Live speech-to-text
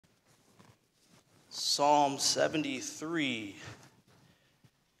Psalm 73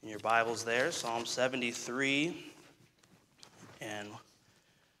 in your Bibles there, Psalm 73, and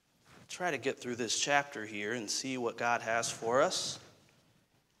try to get through this chapter here and see what God has for us.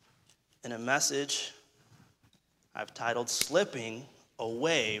 In a message I've titled, Slipping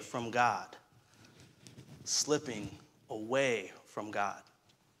Away from God. Slipping Away from God.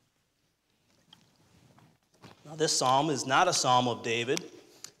 Now, this psalm is not a psalm of David.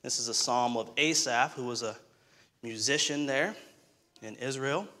 This is a psalm of Asaph, who was a musician there in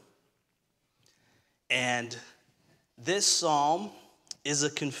Israel. And this psalm is a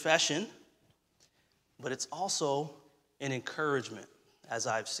confession, but it's also an encouragement, as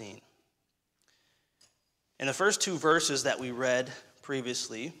I've seen. In the first two verses that we read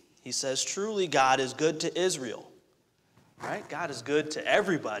previously, he says, truly God is good to Israel, right? God is good to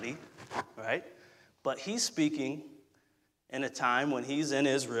everybody, right? But he's speaking in a time when he's in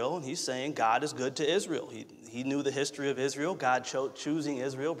Israel, and he's saying God is good to Israel. He knew the history of Israel, God choosing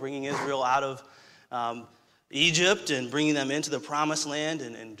Israel, bringing Israel out of Egypt and bringing them into the promised land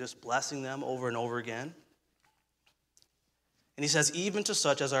and just blessing them over and over again. And he says, even to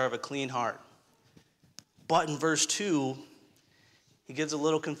such as are of a clean heart. But in verse 2, he gives a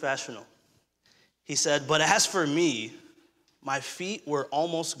little confessional. He said, but as for me, my feet were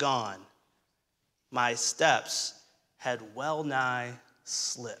almost gone. My steps had well nigh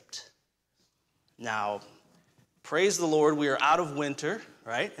slipped. Now, praise the Lord, we are out of winter,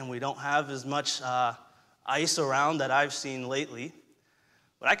 right? And we don't have as much ice around that I've seen lately.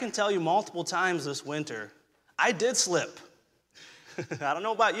 But I can tell you multiple times this winter, I did slip. I don't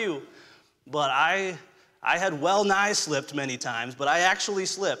know about you, but I had well nigh slipped many times, but I actually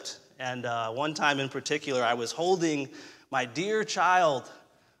slipped. And one time in particular, I was holding my dear child,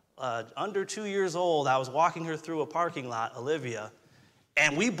 under 2 years old. I was walking her through a parking lot, Olivia,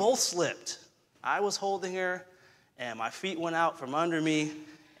 and we both slipped. I was holding her, and my feet went out from under me,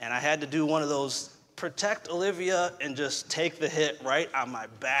 and I had to do one of those protect Olivia and just take the hit right on my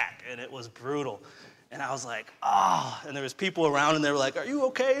back, and it was brutal. And I was like, and there was people around, and they were like, are you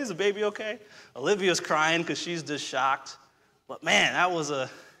okay? Is the baby okay? Olivia's crying because she's just shocked. But man, that was a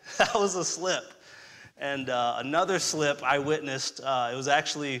slip. And another slip I witnessed, it was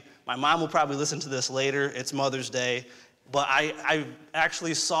actually, my mom will probably listen to this later, it's Mother's Day, but I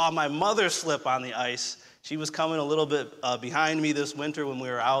actually saw my mother slip on the ice. She was coming a little bit behind me this winter when we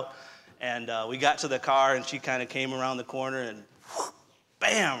were out, and we got to the car, and she kind of came around the corner, and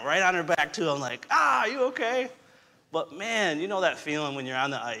bam, right on her back too. I'm like, you okay? But man, you know that feeling when you're on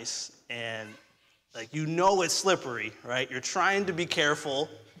the ice, and like you know it's slippery, right? You're trying to be careful,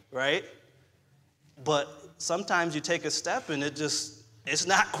 right? But sometimes you take a step and it's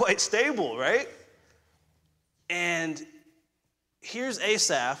not quite stable, right? And here's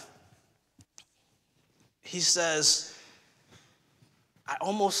Asaph. He says, I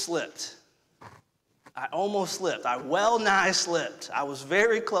almost slipped. I well nigh slipped. I was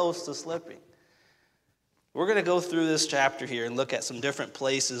very close to slipping. We're going to go through this chapter here and look at some different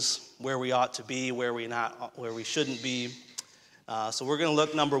places where we ought to be, where we shouldn't be. So we're going to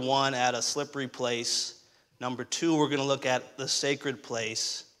look, number one, at a slippery place. Number two, we're going to look at the sacred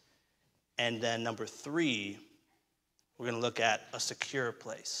place. And then number three, we're going to look at a secure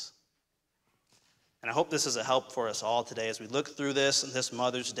place. And I hope this is a help for us all today as we look through this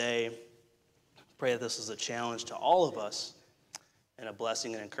Mother's Day. Pray that this is a challenge to all of us and a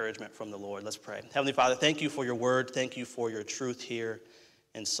blessing and encouragement from the Lord. Let's pray. Heavenly Father, thank you for your word. Thank you for your truth here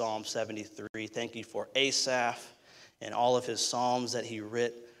in Psalm 73. Thank you for Asaph and all of his psalms that he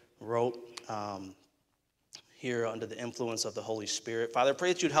wrote here under the influence of the Holy Spirit. Father, I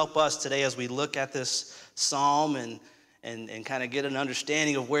pray that you'd help us today as we look at this psalm and kind of get an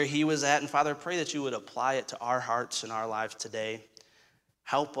understanding of where he was at. And Father, I pray that you would apply it to our hearts and our lives today.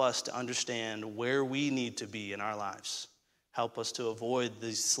 Help us to understand where we need to be in our lives. Help us to avoid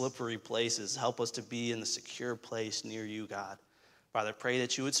these slippery places. Help us to be in the secure place near you, God. Father, I pray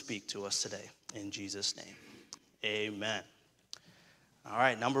that you would speak to us today. In Jesus' name. Amen. All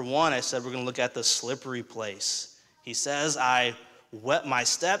right, number one, I said we're going to look at the slippery place. He says, my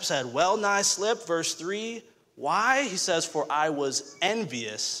steps had well nigh slipped. Verse 3, why? He says, for I was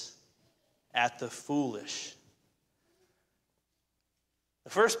envious at the foolish.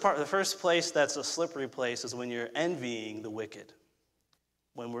 The first place that's a slippery place is when you're envying the wicked.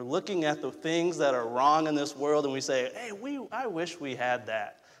 When we're looking at the things that are wrong in this world and we say, hey, I wish we had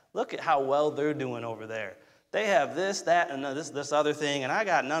that. Look at how well they're doing over there. They have this, that, and this other thing, and I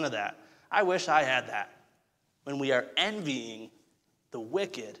got none of that. I wish I had that. When we are envying the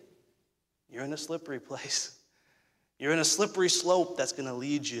wicked, you're in a slippery place. You're in a slippery slope that's going to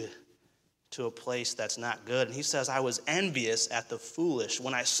lead you to a place that's not good. And he says, I was envious at the foolish.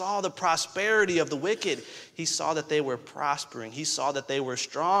 When I saw the prosperity of the wicked, he saw that they were prospering. He saw that they were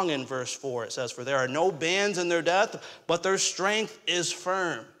strong in verse 4. It says, for there are no bands in their death, but their strength is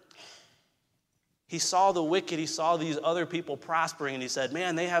firm. He saw the wicked, he saw these other people prospering, and he said,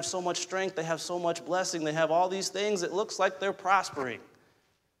 man, they have so much strength, they have so much blessing, they have all these things, it looks like they're prospering.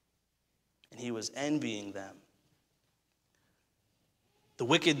 And he was envying them. The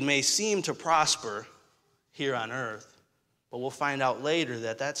wicked may seem to prosper here on earth, but we'll find out later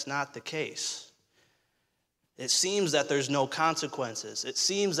that that's not the case. It seems that there's no consequences. It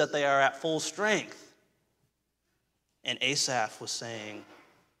seems that they are at full strength. And Asaph was saying,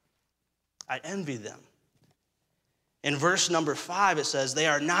 I envy them. In verse number 5, it says, they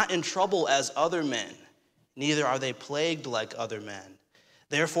are not in trouble as other men, neither are they plagued like other men.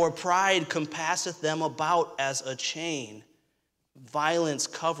 Therefore pride compasseth them about as a chain. Violence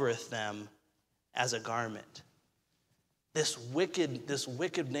covereth them as a garment. This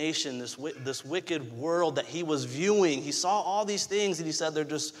wicked nation, this wicked world that he was viewing, he saw all these things and he said they're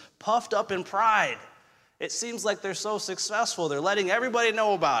just puffed up in pride. It seems like they're so successful. They're letting everybody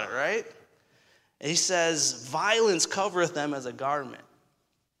know about it, right? And he says, violence covereth them as a garment.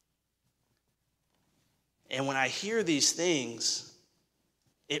 And when I hear these things,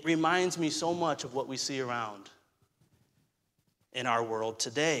 it reminds me so much of what we see around in our world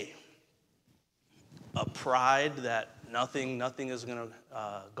today. A pride that nothing is going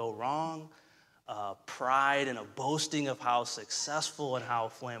to go wrong. Pride and a boasting of how successful and how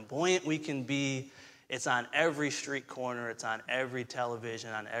flamboyant we can be. It's on every street corner. It's on every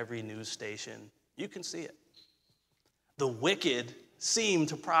television, on every news station. You can see it. The wicked seem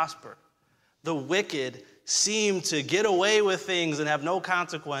to prosper. The wicked seem to get away with things and have no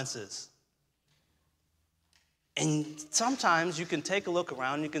consequences. And sometimes you can take a look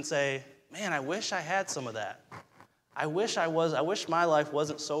around and you can say, man, I wish I had some of that. I wish my life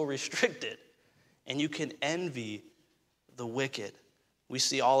wasn't so restricted. And you can envy the wicked. We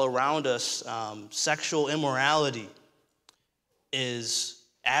see all around us sexual immorality is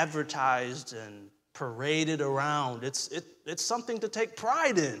advertised and paraded around. It's something to take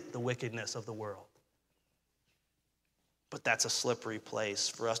pride in, the wickedness of the world. But that's a slippery place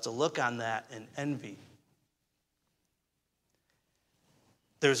for us to look on that and envy.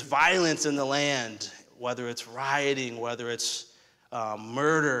 There's violence in the land, whether it's rioting, whether it's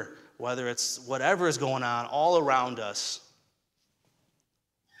murder, whether it's whatever is going on all around us.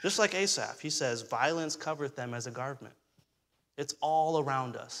 Just like Asaph, he says, violence covereth them as a garment. It's all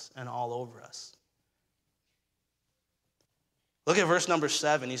around us and all over us. Look at verse number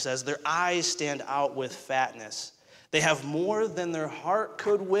 7. He says, their eyes stand out with fatness. They have more than their heart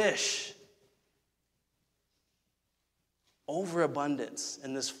could wish. Overabundance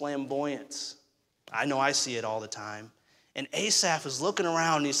and this flamboyance. I know I see it all the time. And Asaph is looking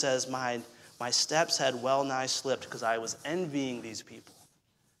around and he says, my steps had well nigh slipped because I was envying these people.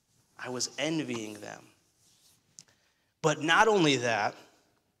 I was envying them. But not only that,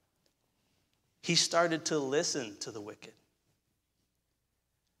 he started to listen to the wicked.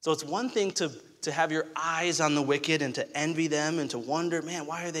 So it's one thing to have your eyes on the wicked and to envy them and to wonder, man,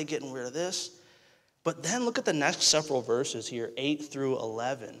 why are they getting rid of this? But then look at the next several verses here, 8 through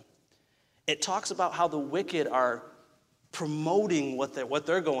 11. It talks about how the wicked are promoting what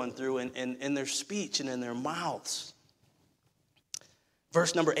they're going through in their speech and in their mouths.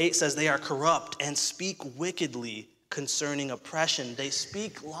 Verse number 8 says, they are corrupt and speak wickedly concerning oppression. They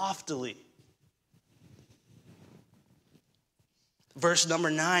speak loftily. Verse number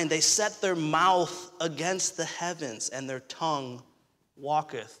 9, they set their mouth against the heavens, and their tongue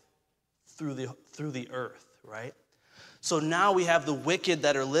walketh through the earth, right? So now we have the wicked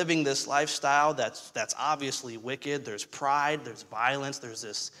that are living this lifestyle that's obviously wicked. There's pride, there's violence, there's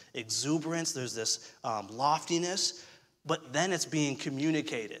this exuberance, there's this loftiness, but then it's being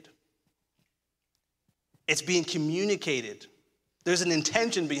communicated. It's being communicated. There's an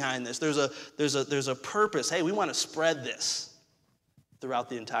intention behind this. There's a purpose. Hey, we want to spread this throughout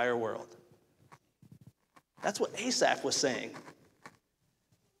the entire world. That's what Asaph was saying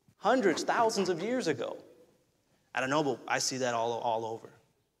hundreds, thousands of years ago. I don't know, but I see that all over.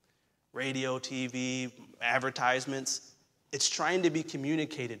 Radio, TV, advertisements. It's trying to be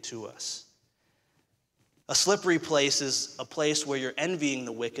communicated to us. A slippery place is a place where you're envying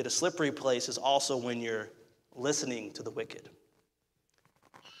the wicked. A slippery place is also when you're listening to the wicked.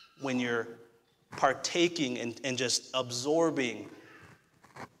 When you're partaking and just absorbing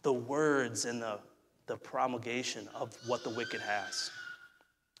the words and the promulgation of what the wicked has.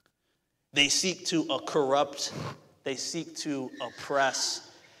 They seek to corrupt. They seek to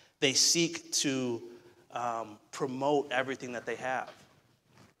oppress. They seek to promote everything that they have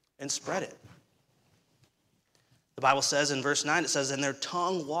and spread it. The Bible says in verse 9, it says, and their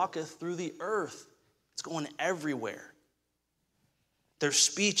tongue walketh through the earth. It's going everywhere. Their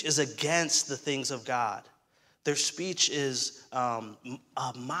speech is against the things of God. Their speech is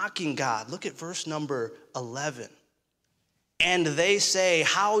mocking God. Look at verse number 11. And they say,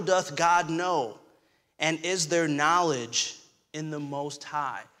 how doth God know? And is there knowledge in the Most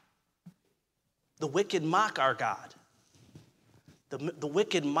High? The wicked mock our God. The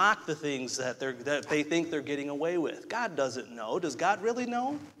wicked mock the things that they think they're getting away with. God doesn't know. Does God really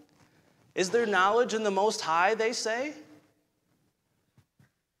know? Is there knowledge in the Most High, they say?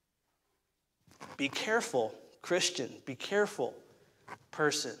 Be careful, Christian. Be careful,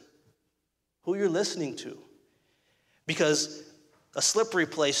 person, who you're listening to. Because a slippery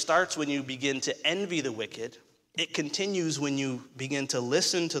place starts when you begin to envy the wicked. It continues when you begin to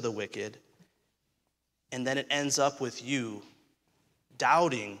listen to the wicked. And then it ends up with you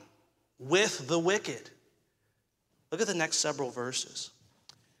doubting with the wicked. Look at the next several verses.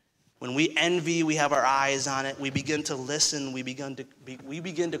 When we envy, we have our eyes on it. We begin to listen. We begin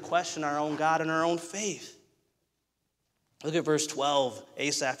to question our own God and our own faith. Look at verse 12.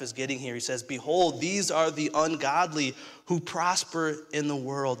 Asaph is getting here. He says, behold, these are the ungodly who prosper in the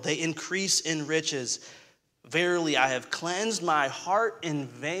world. They increase in riches. Verily, I have cleansed my heart in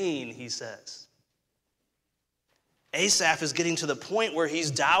vain, he says. Asaph is getting to the point where he's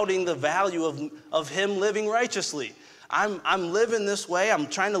doubting the value of him living righteously. I'm living this way. I'm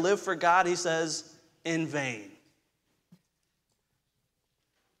trying to live for God, he says, in vain.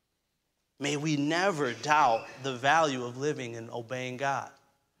 May we never doubt the value of living and obeying God.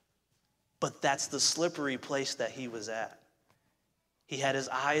 But that's the slippery place that he was at. He had his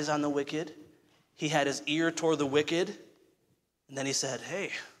eyes on the wicked. He had his ear toward the wicked. And then he said,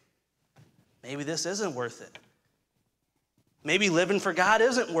 hey, maybe this isn't worth it. Maybe living for God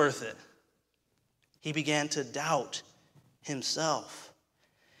isn't worth it. He began to doubt himself.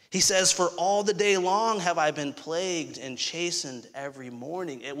 He says, for all the day long have I been plagued and chastened every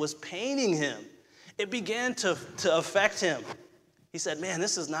morning. It was paining him. It began to affect him. He said, man,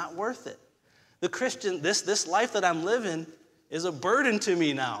 this is not worth it. The Christian, this life that I'm living is a burden to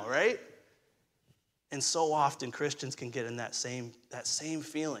me now, right? And so often Christians can get in that same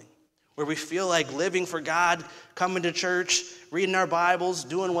feeling, where we feel like living for God, coming to church, reading our Bibles,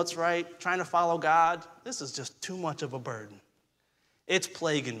 doing what's right, trying to follow God. This is just too much of a burden. It's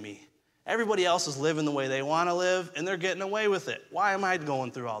plaguing me. Everybody else is living the way they want to live, and they're getting away with it. Why am I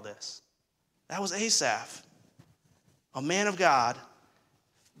going through all this? That was Asaph, a man of God,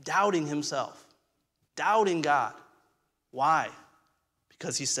 doubting himself, doubting God. Why?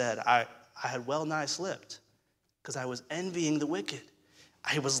 Because he said, I had well nigh slipped, because I was envying the wicked.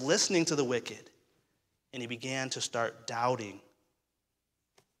 I was listening to the wicked, and he began to start doubting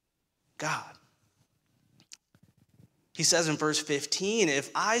God. He says in verse 15,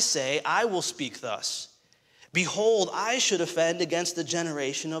 if I say, I will speak thus, behold, I should offend against the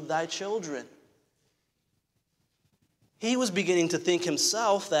generation of thy children. He was beginning to think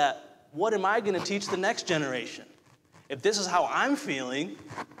himself that, what am I going to teach the next generation? If this is how I'm feeling,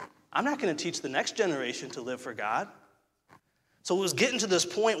 I'm not going to teach the next generation to live for God. So it was getting to this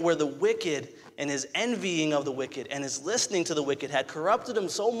point where the wicked and his envying of the wicked and his listening to the wicked had corrupted him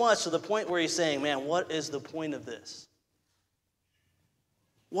so much to the point where he's saying, man, what is the point of this?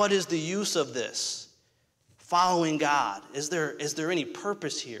 What is the use of this? Following God. Is there any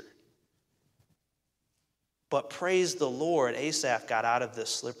purpose here? But praise the Lord, Asaph got out of this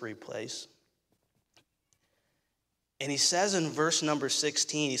slippery place. And he says in verse number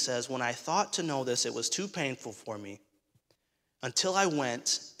 16, he says, when I thought to know this, it was too painful for me until I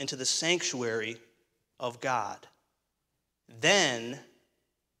went into the sanctuary of God. Then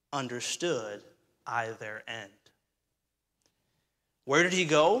understood I their end. Where did he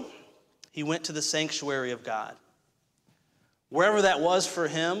go? He went to the sanctuary of God. Wherever that was for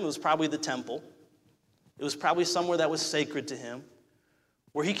him, it was probably the temple. It was probably somewhere that was sacred to him,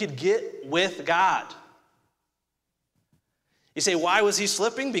 where he could get with God. You say, why was he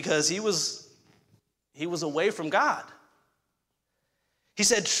slipping? Because he was away from God. He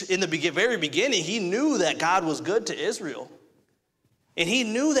said in the very beginning, he knew that God was good to Israel. And he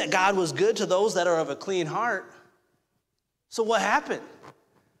knew that God was good to those that are of a clean heart. So what happened?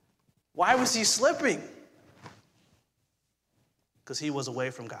 Why was he slipping? Because he was away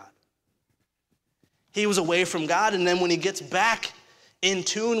from God. He was away from God, and then when he gets back in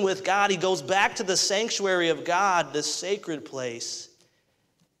tune with God, he goes back to the sanctuary of God, this sacred place.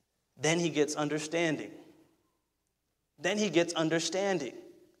 Then he gets understanding. Then he gets understanding.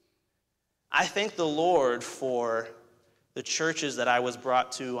 I thank the Lord for the churches that I was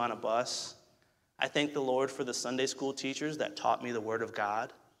brought to on a bus. I thank the Lord for the Sunday school teachers that taught me the Word of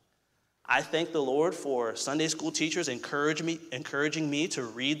God. I thank the Lord for Sunday school teachers encouraging me to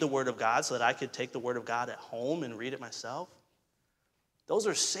read the Word of God so that I could take the Word of God at home and read it myself. Those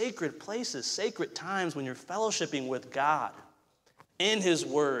are sacred places, sacred times when you're fellowshipping with God in His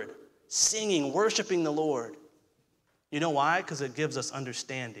Word, singing, worshiping the Lord. You know why? Because it gives us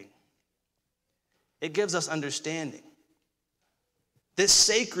understanding. It gives us understanding. This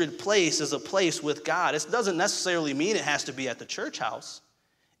sacred place is a place with God. It doesn't necessarily mean it has to be at the church house.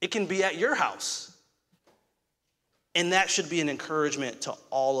 It can be at your house. And that should be an encouragement to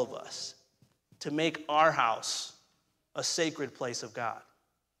all of us to make our house a sacred place of God.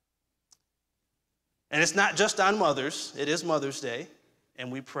 And it's not just on mothers. It is Mother's Day.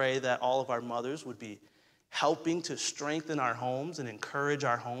 And we pray that all of our mothers would be helping to strengthen our homes and encourage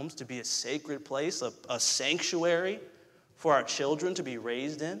our homes to be a sacred place, a sanctuary for our children to be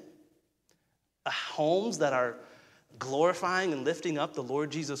raised in. Homes that are glorifying and lifting up the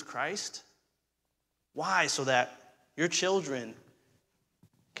Lord Jesus Christ. Why? So that your children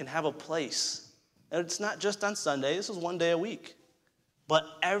can have a place. And it's not just on Sunday. This is one day a week. But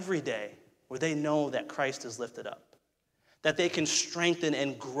every day where they know that Christ is lifted up. That they can strengthen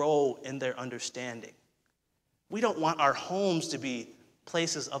and grow in their understanding. We don't want our homes to be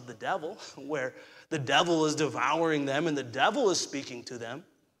places of the devil, where the devil is devouring them and the devil is speaking to them.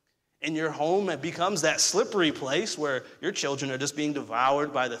 In your home, it becomes that slippery place where your children are just being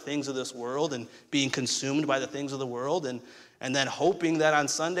devoured by the things of this world and being consumed by the things of the world, and then hoping that on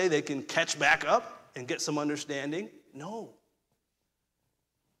Sunday they can catch back up and get some understanding. No.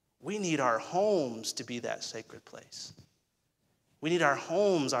 We need our homes to be that sacred place. We need our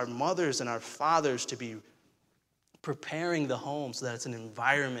homes, our mothers and our fathers to be preparing the home so that it's an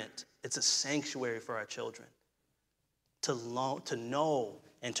environment, it's a sanctuary for our children to know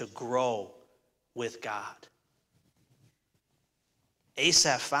and to grow with God.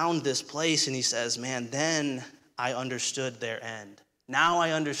 Asaph found this place and he says, man, then I understood their end. Now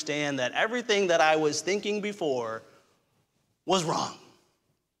I understand that everything that I was thinking before was wrong.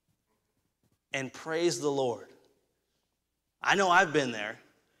 And praise the Lord. I know I've been there.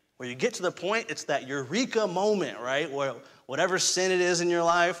 Where you get to the point, it's that eureka moment, right? Where whatever sin it is in your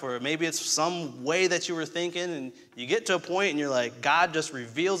life, or maybe it's some way that you were thinking, and you get to a point and you're like, God just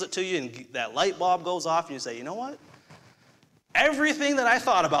reveals it to you, and that light bulb goes off, and you say, you know what? Everything that I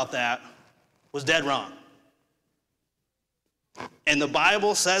thought about that was dead wrong. And the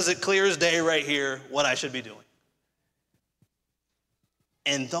Bible says it clear as day right here what I should be doing.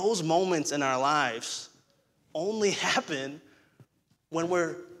 And those moments in our lives only happen when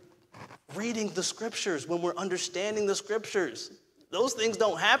we're reading the scriptures, when we're understanding the scriptures. Those things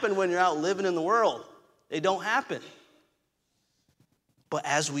don't happen when you're out living in the world. They don't happen. But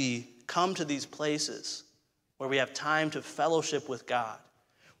as we come to these places where we have time to fellowship with God,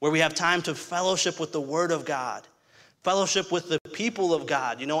 where we have time to fellowship with the Word of God, fellowship with the people of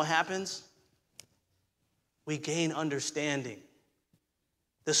God, you know what happens? We gain understanding.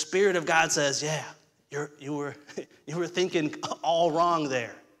 The Spirit of God says, yeah, you were thinking all wrong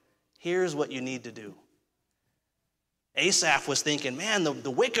there. Here's what you need to do. Asaph was thinking, man,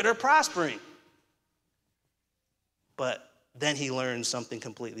 the wicked are prospering. But then he learned something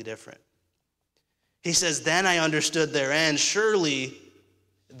completely different. He says, then I understood their end. Surely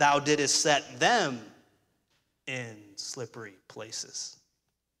thou didst set them in slippery places.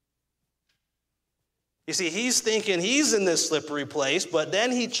 You see, he's thinking he's in this slippery place, but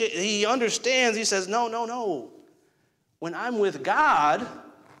then he understands. He says, no. When I'm with God,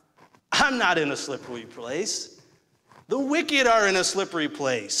 I'm not in a slippery place. The wicked are in a slippery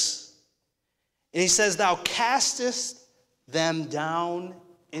place. And he says, thou castest them down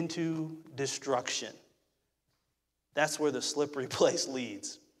into destruction. That's where the slippery place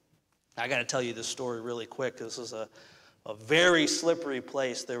leads. I got to tell you this story really quick. This is a very slippery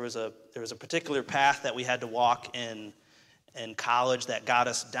place. There was a particular path that we had to walk in college that got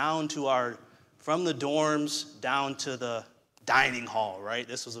us down to from the dorms down to the dining hall, right?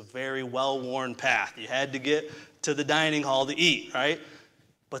 This was a very well-worn path. You had to get to the dining hall to eat, right?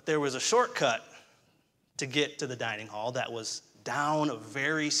 But there was a shortcut to get to the dining hall that was down a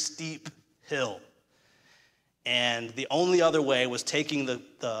very steep hill. And the only other way was taking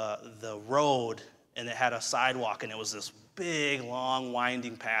the road, and it had a sidewalk, and it was this big, long,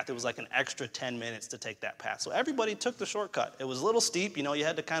 winding path. It was like an extra 10 minutes to take that path. So everybody took the shortcut. It was a little steep, you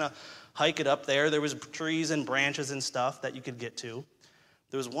had to kind of hike it up there. There was trees and branches and stuff that you could get to.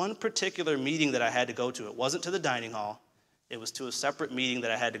 There was one particular meeting that I had to go to. It wasn't to the dining hall. It was to a separate meeting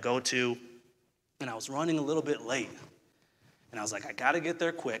that I had to go to. and I was running a little bit late. And I was like, I got to get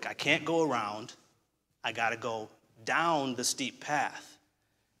there quick. I can't go around. I got to go down the steep path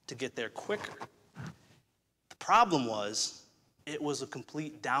to get there quicker. The problem was, it was a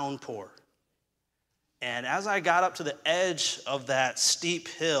complete downpour. And as I got up to the edge of that steep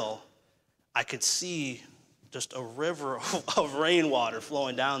hill, I could see just a river of rainwater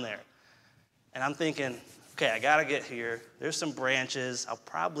flowing down there. And I'm thinking, okay, I got to get here. There's some branches. I'll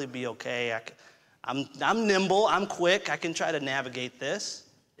probably be okay. I'm nimble. I'm quick. I can try to navigate this.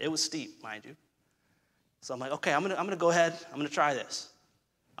 It was steep, mind you. So I'm like, okay, I'm gonna go ahead. I'm gonna try this.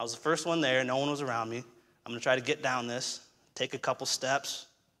 I was the first one there. No one was around me. I'm gonna try to get down this, take a couple steps,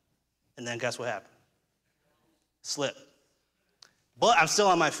 and then guess what happened? Slip. But I'm still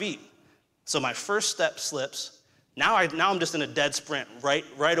on my feet. So my first step slips. Now I'm just in a dead sprint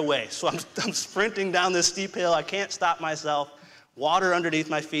right away. So I'm sprinting down this steep hill. I can't stop myself. Water underneath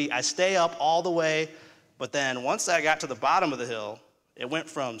my feet. I stay up all the way. But then once I got to the bottom of the hill, it went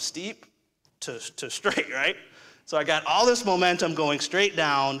from steep to straight, right? So I got all this momentum going straight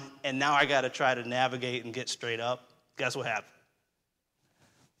down, and now I got to try to navigate and get straight up. Guess what happened?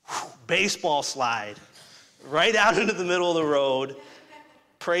 Baseball slide right out into the middle of the road.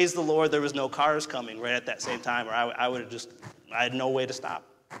 Praise the Lord, there was no cars coming right at that same time, or I had no way to stop.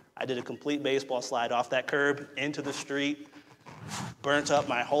 I did a complete baseball slide off that curb into the street, burnt up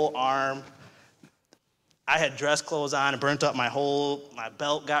my whole arm. I had dress clothes on and burnt up my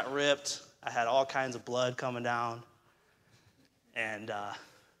belt got ripped. I had all kinds of blood coming down. And that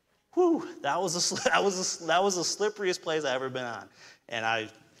was the slipperiest place I ever been on. And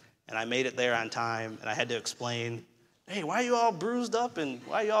I made it there on time, and I had to explain, hey, why are you all bruised up and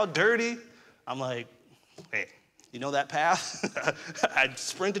why are you all dirty? I'm like, hey, you know that path? I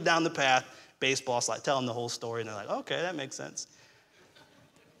sprinted down the path, baseball slide, tell them the whole story, and they're like, okay, that makes sense.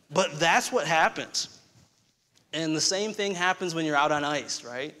 But that's what happens. And the same thing happens when you're out on ice,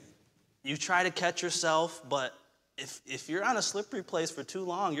 right? You try to catch yourself, but if you're on a slippery place for too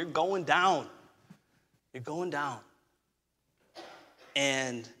long, you're going down. You're going down.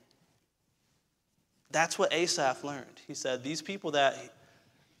 And that's what Asaph learned. He said these people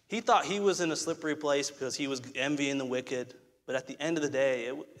he thought he was in a slippery place because he was envying the wicked, but at the end of the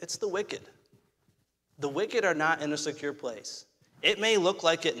day, it's the wicked. The wicked are not in a secure place. It may look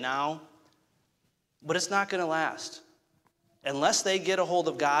like it now, but it's not going to last. Unless they get a hold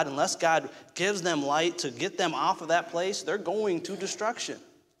of God, unless God gives them light to get them off of that place, they're going to destruction.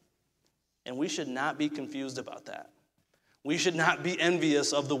 And we should not be confused about that. We should not be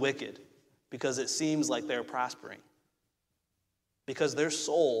envious of the wicked because it seems like they're prospering. Because their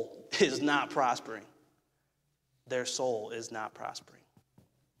soul is not prospering. Their soul is not prospering.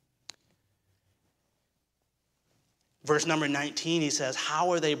 Verse number 19, he says, how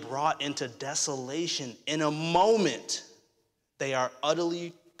are they brought into desolation? In a moment, they are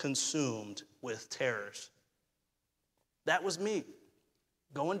utterly consumed with terrors. That was me,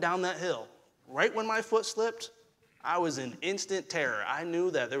 going down that hill. Right when my foot slipped, I was in instant terror. I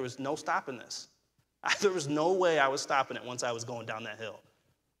knew that there was no stopping this. There was no way I was stopping it once I was going down that hill.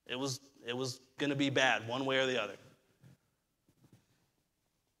 It was going to be bad, one way or the other.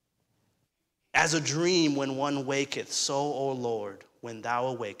 As a dream when one waketh, so, O Lord, when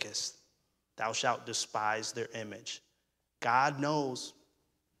thou awakest, thou shalt despise their image. God knows.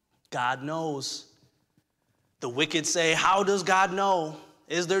 God knows. The wicked say, how does God know?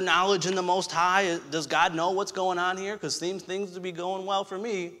 Is there knowledge in the Most High? Does God know what's going on here? Because seems things to be going well for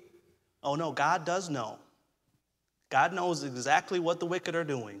me. Oh no, God does know. God knows exactly what the wicked are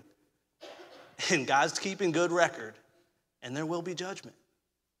doing. And God's keeping good record. And there will be judgment.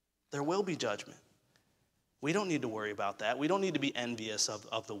 There will be judgment. We don't need to worry about that. We don't need to be envious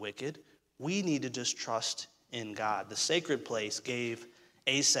of the wicked. We need to just trust in God. The sacred place gave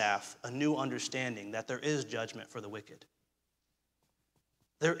Asaph a new understanding that there is judgment for the wicked.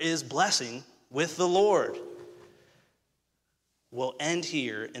 There is blessing with the Lord. We'll end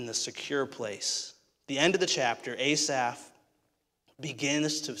here in the secure place. The end of the chapter, Asaph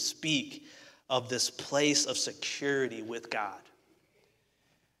begins to speak of this place of security with God.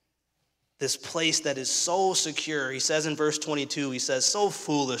 This place that is so secure. He says in verse 22, he says, so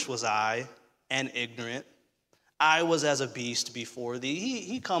foolish was I and ignorant. I was as a beast before thee.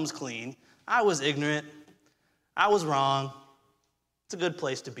 He comes clean. I was ignorant. I was wrong. It's a good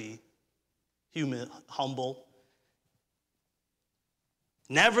place to be. Humble.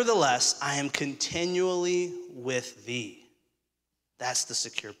 Nevertheless, I am continually with thee. That's the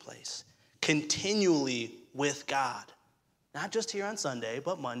secure place. Continually with God. Not just here on Sunday,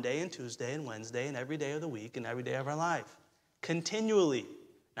 but Monday and Tuesday and Wednesday and every day of the week and every day of our life. Continually.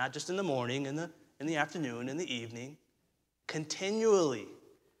 Not just in the morning and in the afternoon, in the evening, continually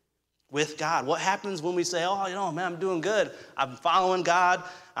with God. What happens when we say, oh, man, I'm doing good. I've been following God.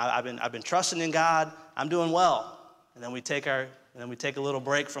 I've been trusting in God. I'm doing well. And then we take a little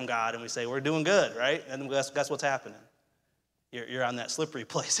break from God and we say, we're doing good, right? And guess what's happening? You're on that slippery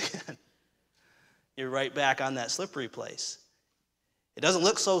place again. You're right back on that slippery place. It doesn't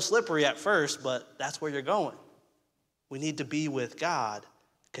look so slippery at first, but that's where you're going. We need to be with God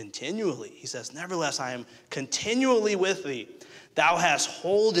continually. He says, nevertheless, I am continually with thee. Thou hast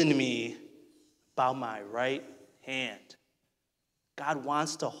holden me by my right hand. God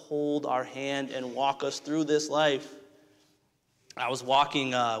wants to hold our hand and walk us through this life. I was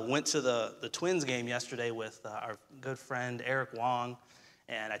went to the Twins game yesterday with our good friend Eric Wong,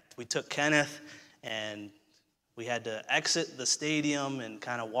 and we took Kenneth, and we had to exit the stadium and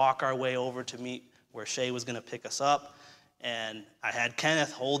kind of walk our way over to meet where Shay was going to pick us up. And I had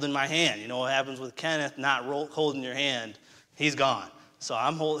Kenneth holding my hand. You know what happens with Kenneth not holding your hand? He's gone. So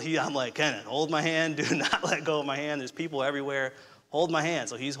I'm like, Kenneth, hold my hand. Do not let go of my hand. There's people everywhere. Hold my hand.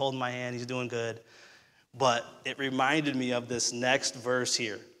 So he's holding my hand. He's doing good. But it reminded me of this next verse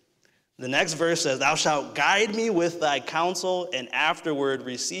here. The next verse says, thou shalt guide me with thy counsel, and afterward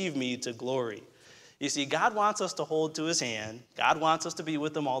receive me to glory. You see, God wants us to hold to his hand. God wants us to be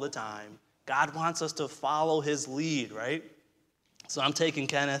with him all the time. God wants us to follow his lead, right? So I'm taking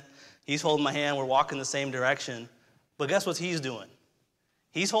Kenneth. He's holding my hand. We're walking the same direction. But guess what he's doing?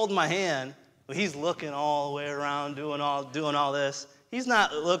 He's holding my hand, but he's looking all the way around, doing all this. He's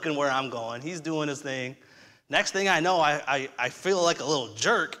not looking where I'm going. He's doing his thing. Next thing I know, I feel like a little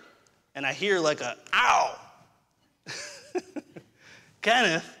jerk, and I hear like a, ow.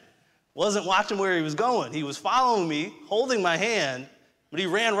 Kenneth wasn't watching where he was going. He was following me, holding my hand, but he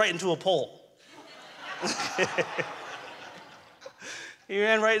ran right into a pole. He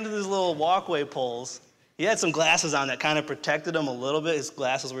ran right into these little walkway poles. He had some glasses on that kind of protected him a little bit. His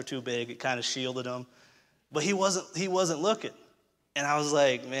glasses were too big. It kind of shielded him. But he wasn't looking. And I was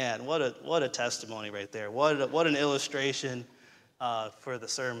like, man, what a testimony right there. What an illustration for the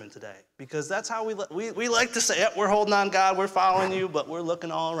sermon today. Because that's how we like to say, yep, we're holding on, God, we're following you, but we're looking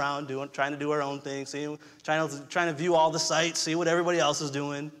all around, trying to do our own thing, trying to view all the sights, see what everybody else is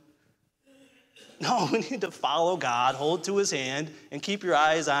doing. No, we need to follow God, hold to his hand, and keep your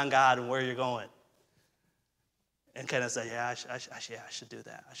eyes on God and where you're going. And kind of say, yeah, I should do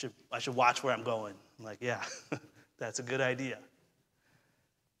that. I should watch where I'm going. I'm like, yeah, that's a good idea.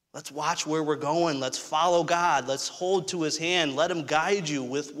 Let's watch where we're going. Let's follow God. Let's hold to his hand. Let him guide you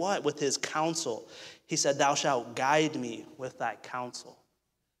with what? With his counsel. He said, thou shalt guide me with thy counsel,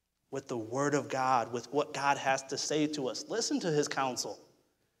 with the word of God, with what God has to say to us. Listen to his counsel.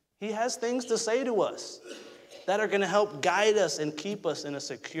 He has things to say to us that are going to help guide us and keep us in a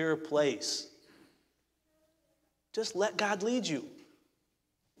secure place. Just let God lead you.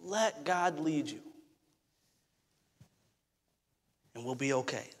 Let God lead you. And we'll be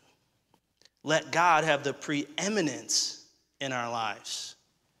okay. Let God have the preeminence in our lives.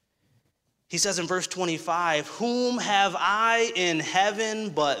 He says in verse 25, whom have I in heaven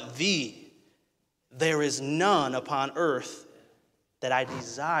but thee? There is none upon earth that I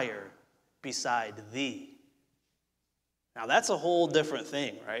desire beside thee. Now that's a whole different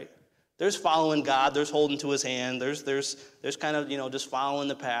thing, right? There's following God, there's holding to his hand, there's kind of, just following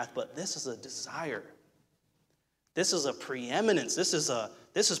the path, but this is a desire. This is a preeminence. This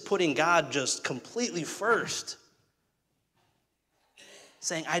is putting God just completely first.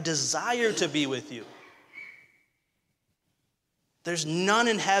 Saying, I desire to be with you. There's none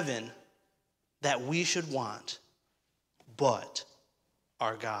in heaven that we should want but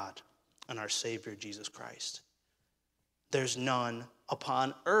our God and our Savior, Jesus Christ. There's none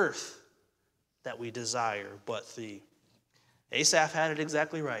upon earth that we desire but thee. Asaph had it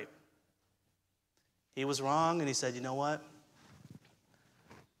exactly right. He was wrong, and he said, you know what?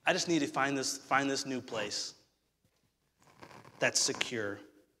 I just need to find this new place that's secure,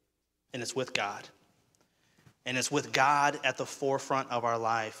 and it's with God. And it's with God at the forefront of our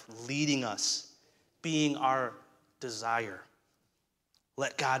life, leading us, being our desire.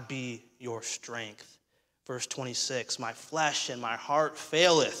 Let God be your strength. Verse 26, my flesh and my heart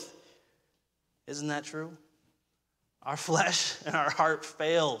faileth. Isn't that true? Our flesh and our heart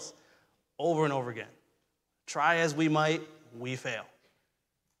fails over and over again. Try as we might, we fail.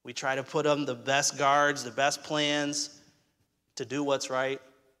 We try to put on the best guards, the best plans to do what's right,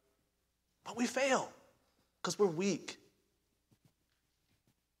 but we fail because we're weak.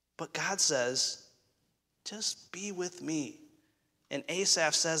 But God says, just be with me. And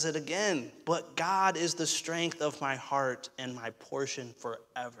Asaph says it again, but God is the strength of my heart and my portion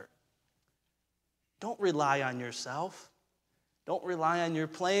forever. Don't rely on yourself. Don't rely on your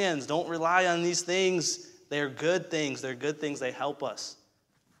plans. Don't rely on these things. They're good things. They're good things. They help us.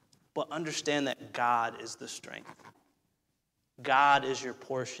 But understand that God is the strength. God is your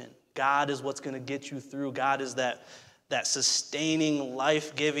portion. God is what's going to get you through. God is that sustaining,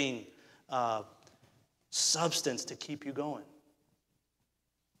 life-giving substance to keep you going.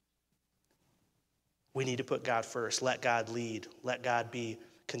 We need to put God first. Let God lead. Let God be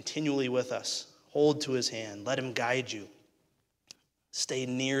continually with us. Hold to his hand. Let him guide you. Stay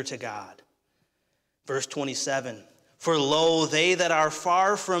near to God. Verse 27, for lo, they that are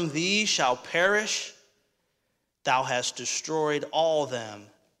far from thee shall perish. Thou hast destroyed all them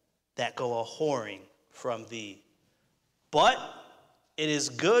that go a-whoring from thee. But it is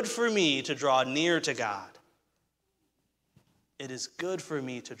good for me to draw near to God. It is good for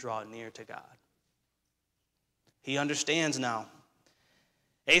me to draw near to God. He understands now.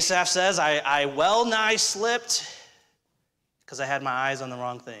 Asaph says, I well nigh slipped because I had my eyes on the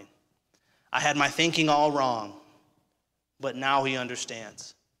wrong thing. I had my thinking all wrong. But now he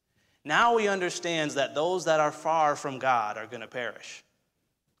understands. Now he understands that those that are far from God are going to perish.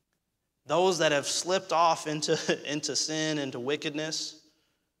 Those that have slipped off into sin, into wickedness,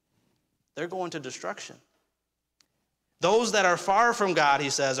 they're going to destruction. Those that are far from God,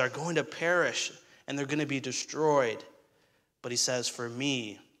 he says, are going to perish and they're going to be destroyed. But he says, for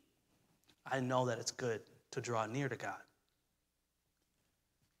me, I know that it's good to draw near to God.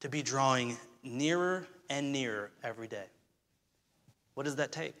 To be drawing nearer and nearer every day. What does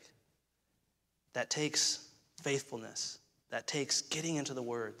that take? That takes faithfulness. That takes getting into the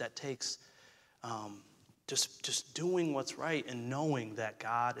Word. That takes just doing what's right and knowing that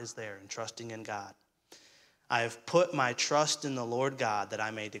God is there and trusting in God. I have put my trust in the Lord God that I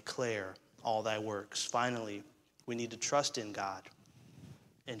may declare all thy works. Finally, we need to trust in God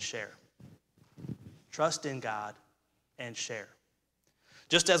and share. Trust in God and share.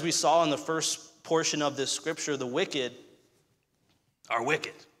 Just as we saw in the first portion of this scripture, the wicked are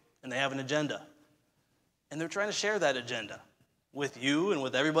wicked and they have an agenda. And they're trying to share that agenda with you and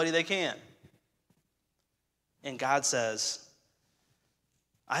with everybody they can. And God says,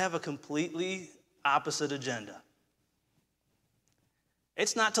 I have a completely opposite agenda.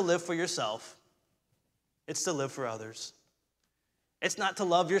 It's not to live for yourself. It's to live for others. It's not to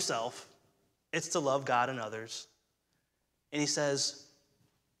love yourself. It's to love God and others. And he says,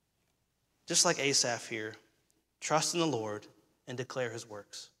 just like Asaph here, trust in the Lord and declare his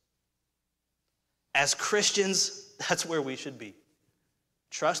works. As Christians, that's where we should be.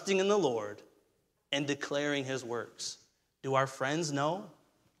 Trusting in the Lord and declaring his works. Do our friends know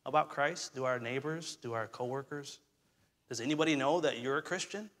about Christ? Do our neighbors? Do our coworkers? Does anybody know that you're a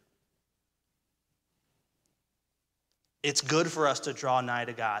Christian? It's good for us to draw nigh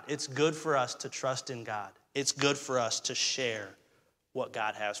to God. It's good for us to trust in God. It's good for us to share what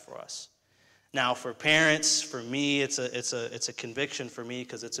God has for us. Now, for parents, for me, it's a conviction for me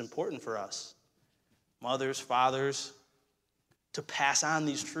because it's important for us, mothers, fathers, to pass on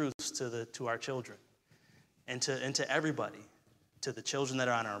these truths to our children and to everybody, to the children that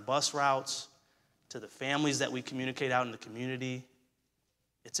are on our bus routes, to the families that we communicate out in the community.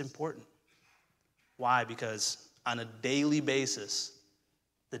 It's important. Why? Because on a daily basis,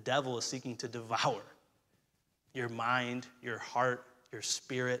 the devil is seeking to devour your mind, your heart, your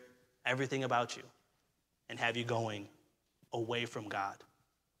spirit, everything about you, and have you going away from God.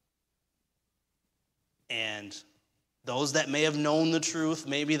 And those that may have known the truth,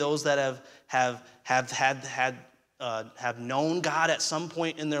 maybe those that have known God at some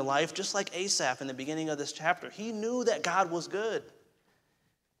point in their life, just like Asaph in the beginning of this chapter, he knew that God was good.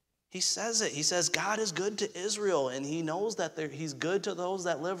 He says it. He says God is good to Israel, and he knows that he's good to those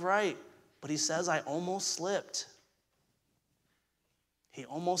that live right. But he says, I almost slipped. He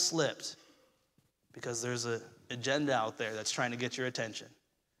almost slipped because there's an agenda out there that's trying to get your attention.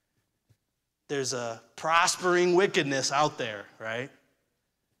 There's a prospering wickedness out there, right?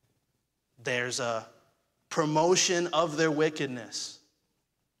 There's a promotion of their wickedness.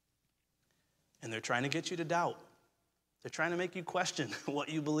 And they're trying to get you to doubt. They're trying to make you question what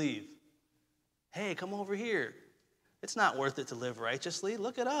you believe. Hey, come over here. It's not worth it to live righteously.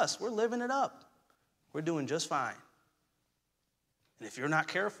 Look at us. We're living it up. We're doing just fine. And if you're not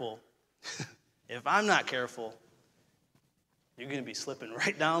careful, if I'm not careful, you're going to be slipping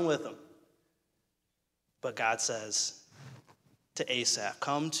right down with them. But God says to Asaph,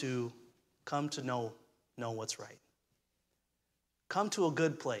 come to know what's right. Come to a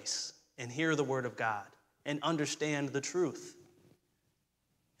good place and hear the word of God and understand the truth.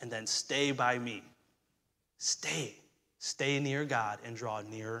 And then stay by me. Stay near God and draw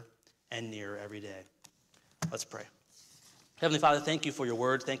nearer and nearer every day. Let's pray. Heavenly Father, thank you for your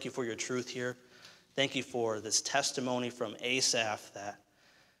word. Thank you for your truth here. Thank you for this testimony from Asaph that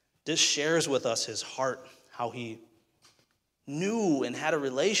just shares with us his heart, how he knew and had a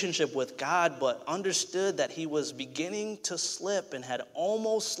relationship with God, but understood that he was beginning to slip and had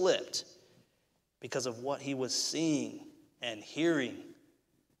almost slipped because of what he was seeing and hearing.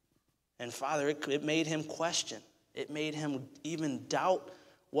 And Father, it made him question. It made him even doubt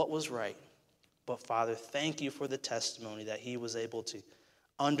what was right. But Father, thank you for the testimony that he was able to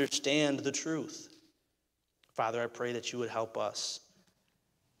understand the truth. Father, I pray that you would help us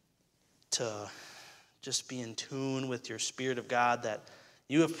to just be in tune with your Spirit of God that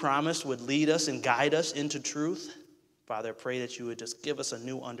you have promised would lead us and guide us into truth. Father, I pray that you would just give us a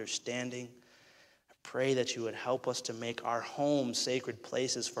new understanding. I pray that you would help us to make our homes sacred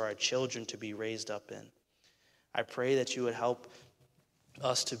places for our children to be raised up in. I pray that you would help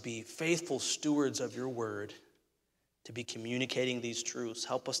us to be faithful stewards of your word, to be communicating these truths.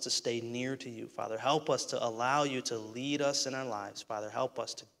 Help us to stay near to you, Father. Help us to allow you to lead us in our lives. Father, help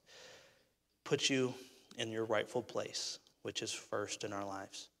us to put you in your rightful place, which is first in our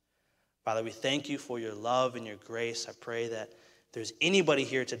lives. Father, we thank you for your love and your grace. I pray that if there's anybody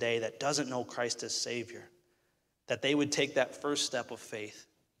here today that doesn't know Christ as Savior, that they would take that first step of faith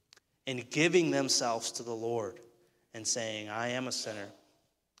in giving themselves to the Lord and saying, I am a sinner,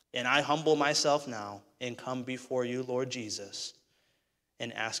 and I humble myself now and come before you, Lord Jesus,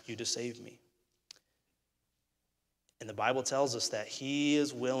 and ask you to save me. And the Bible tells us that he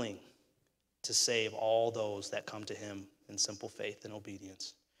is willing to save all those that come to him in simple faith and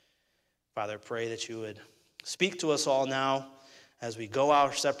obedience. Father, I pray that you would speak to us all now as we go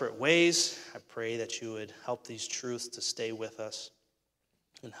our separate ways. I pray that you would help these truths to stay with us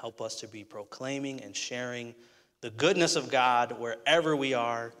and help us to be proclaiming and sharing the goodness of God wherever we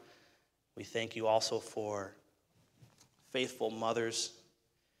are. We thank you also for faithful mothers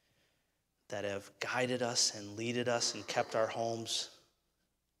that have guided us and leaded us and kept our homes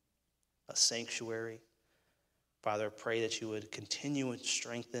a sanctuary. Father, I pray that you would continue and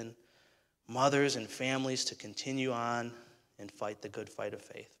strengthen mothers and families to continue on and fight the good fight of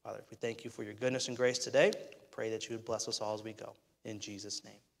faith. Father, we thank you for your goodness and grace today. Pray that you would bless us all as we go. In Jesus'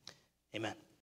 name, amen.